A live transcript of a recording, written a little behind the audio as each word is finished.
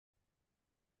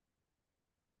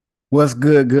What's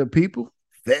good, good people?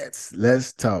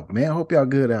 Let's talk, man. I hope y'all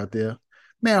good out there.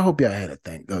 Man, I hope y'all had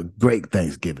a great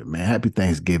Thanksgiving, man. Happy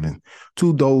Thanksgiving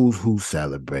to those who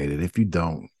celebrated. If you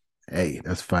don't, hey,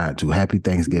 that's fine too. Happy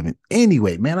Thanksgiving.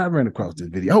 Anyway, man, I ran across this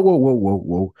video. Oh, whoa, whoa, whoa,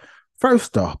 whoa.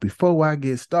 First off, before I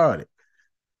get started,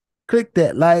 click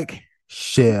that like,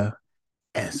 share,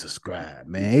 and subscribe,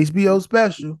 man. HBO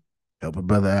special. Help a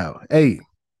brother out. Hey,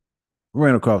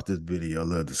 ran across this video, a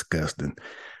little disgusting,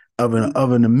 of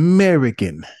an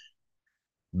American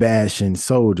bashing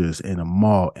soldiers in a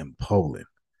mall in Poland.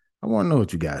 I want to know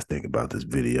what you guys think about this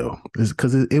video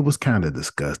because it was kind of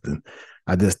disgusting.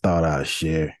 I just thought I'd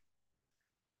share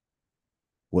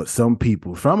what some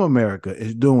people from America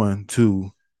is doing to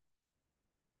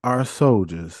our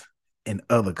soldiers in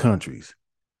other countries.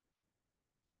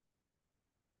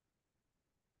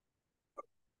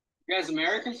 You guys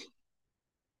Americans?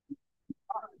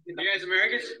 You guys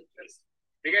Americans?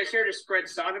 Are you guys here to spread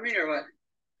sodomy or what?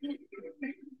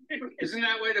 Isn't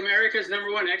that what America's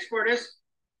 #1 export is?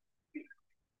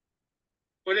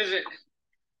 What is it?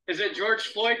 Is it George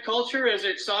Floyd culture or is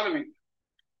it sodomy?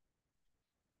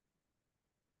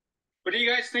 What do you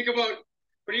guys think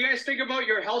about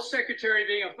your health secretary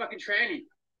being a fucking tranny?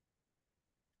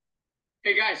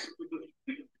 Hey guys,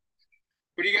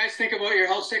 what do you guys think about your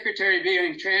health secretary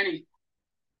being a tranny?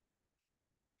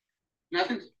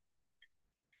 Nothing?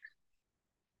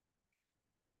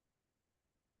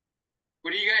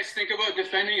 What do you guys think about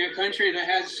defending a country that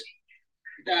has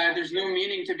there's no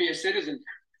meaning to be a citizen?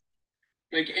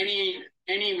 Like any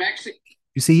Mexican.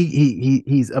 You see,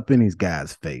 he's up in his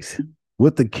guy's face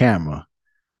with the camera.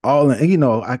 All in,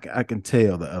 I can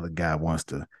tell the other guy wants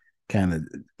to kind of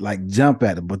like jump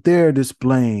at it, but they're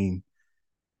displaying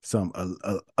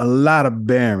a lot of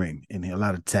bearing in here, a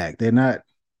lot of tact. They're not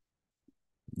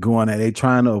going at. They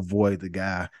trying to avoid the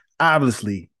guy.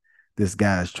 Obviously, this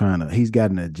guy's he's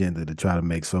got an agenda to try to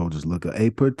make soldiers look a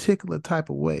particular type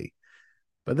of way.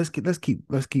 But let's keep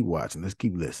watching. Let's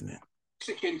keep listening.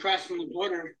 Mexican crossing the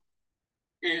border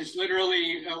is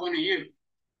literally one of you.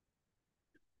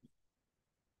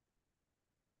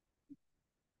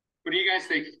 What do you guys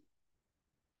think?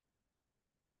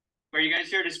 Are you guys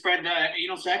here to spread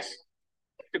anal sex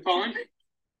to Poland?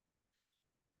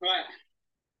 What?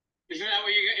 Isn't that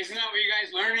what you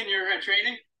guys learn in your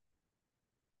training?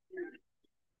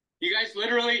 You guys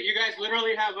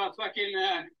literally have a fucking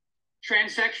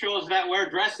transsexuals that wear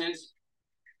dresses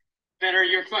that are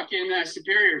your fucking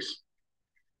superiors.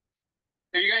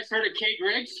 Have you guys heard of Kate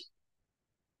Griggs?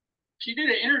 She did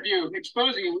an interview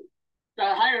exposing the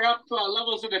higher up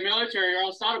levels of the military are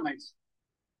all sodomites.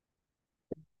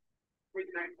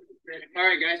 All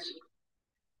right, guys.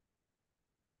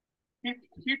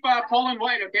 Keep Poland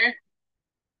white, okay?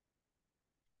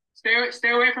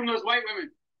 Stay away from those white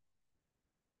women.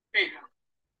 Hey,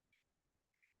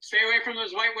 stay away from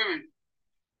those white women.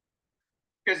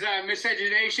 Because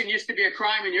miscegenation used to be a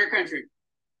crime in your country.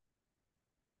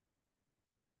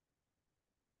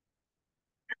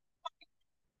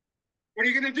 What are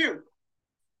you gonna do?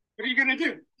 What are you gonna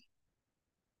do?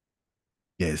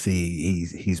 Yeah, see,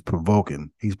 he's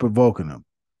provoking. He's provoking them.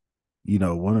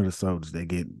 One of the soldiers they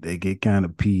get kind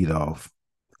of peed off,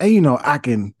 and I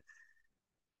can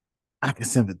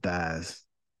sympathize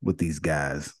with these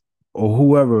guys or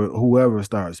whoever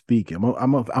starts speaking.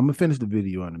 I'm gonna finish the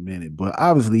video in a minute, but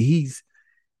obviously he's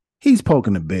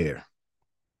poking the bear.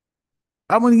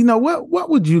 I want what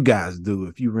would you guys do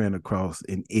if you ran across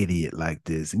an idiot like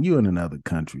this and you're in another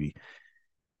country,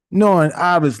 knowing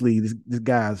obviously this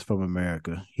guy's from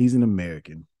America, he's an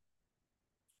American,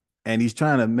 and he's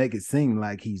trying to make it seem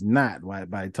like he's not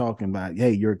by talking about,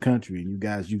 hey, your country and you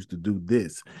guys used to do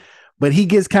this, but he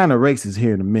gets kind of racist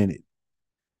here in a minute.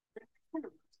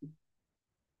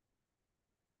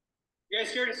 You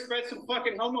guys here to spread some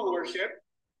fucking homo worship?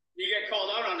 You get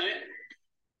called out on it.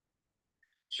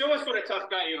 Show us what a tough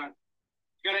guy you are.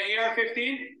 You got an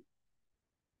AR-15?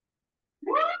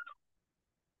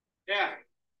 Yeah.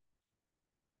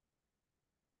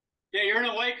 Yeah, you're in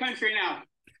a white country now.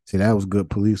 See, that was good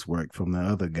police work from the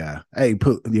other guy. Hey,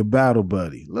 put your battle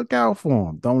buddy. Look out for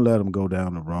him. Don't let him go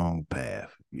down the wrong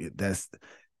path. That's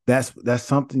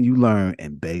something you learn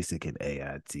in basic and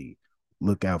AIT.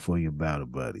 Look out for your battle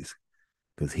buddies.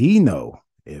 Because he know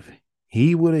if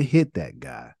he would have hit that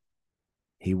guy,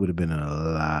 he would have been in a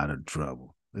lot of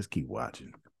trouble. Let's keep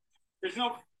watching. We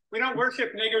don't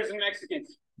worship niggers and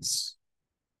Mexicans.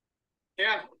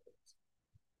 Yeah.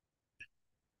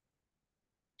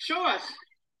 Show us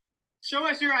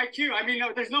your IQ. I mean,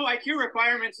 no, there's no IQ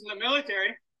requirements in the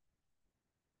military.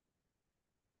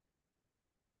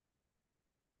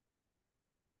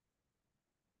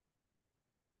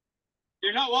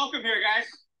 You're not welcome here, guys.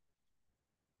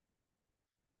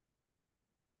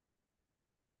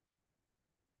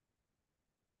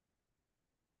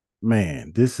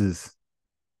 Man,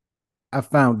 I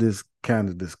found this kind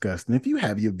of disgusting. If you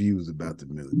have your views about the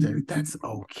military, that's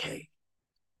okay.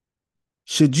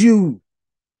 Should you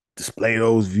display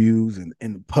those views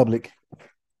in public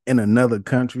in another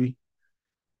country?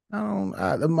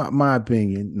 My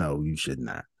opinion, no, you should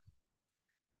not.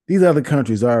 These other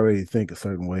countries already think a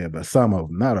certain way about some of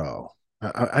them, not all.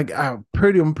 I'm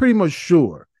pretty much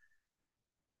sure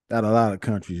that a lot of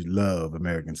countries love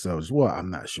American soldiers. Well, I'm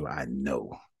not sure. I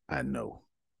know.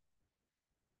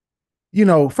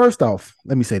 First off,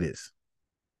 let me say this.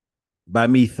 By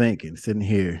me thinking, sitting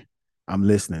here, I'm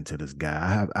listening to this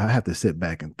guy. I have to sit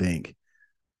back and think,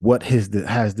 what has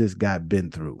this guy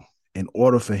been through in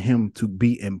order for him to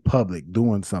be in public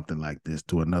doing something like this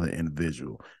to another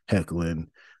individual, heckling,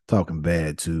 talking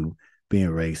bad to, being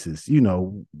racist?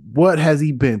 What has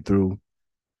he been through?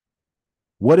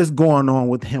 What is going on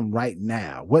with him right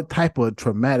now? What type of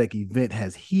traumatic event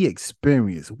has he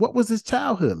experienced? What was his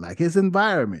childhood like? His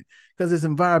environment, because his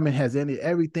environment has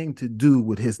everything to do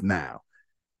with his now.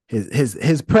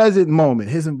 His present moment,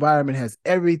 his environment has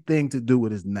everything to do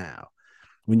with his now.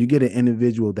 When you get an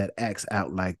individual that acts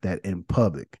out like that in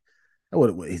public,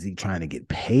 what is he trying to get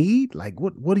paid? Like,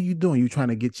 what are you doing? You trying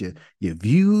to get your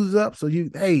views up? So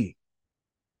hey,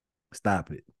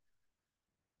 stop it.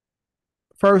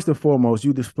 First and foremost,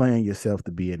 you displaying yourself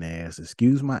to be an ass.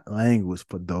 Excuse my language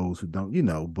for those who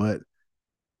don't, but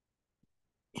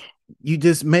you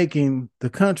just making the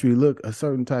country look a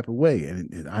certain type of way.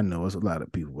 And I know there's a lot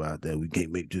of people out there. We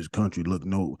can't make this country look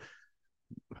no.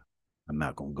 I'm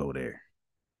not gonna go there.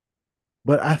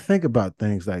 But I think about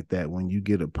things like that when you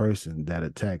get a person that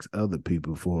attacks other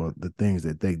people for the things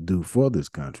that they do for this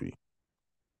country.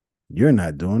 You're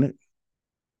not doing it.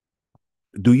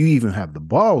 Do you even have the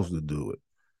balls to do it?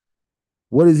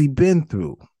 What has he been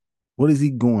through? What is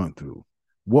he going through?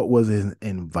 What was his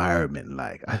environment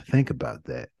like? I think about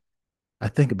that.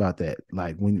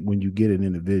 Like when you get an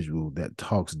individual that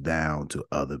talks down to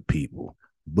other people,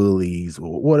 bullies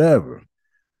or whatever.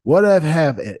 What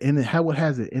has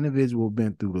an individual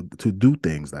been through to do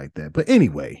things like that? But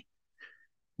anyway,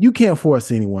 you can't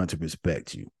force anyone to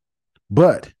respect you,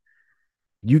 but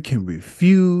you can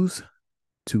refuse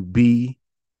to be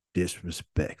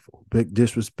disrespected.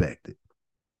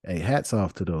 Hey, hats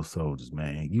off to those soldiers,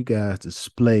 man. You guys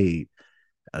displayed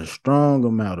a strong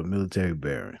amount of military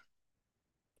bearing.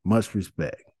 Much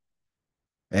respect.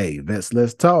 Hey,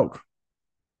 let's talk.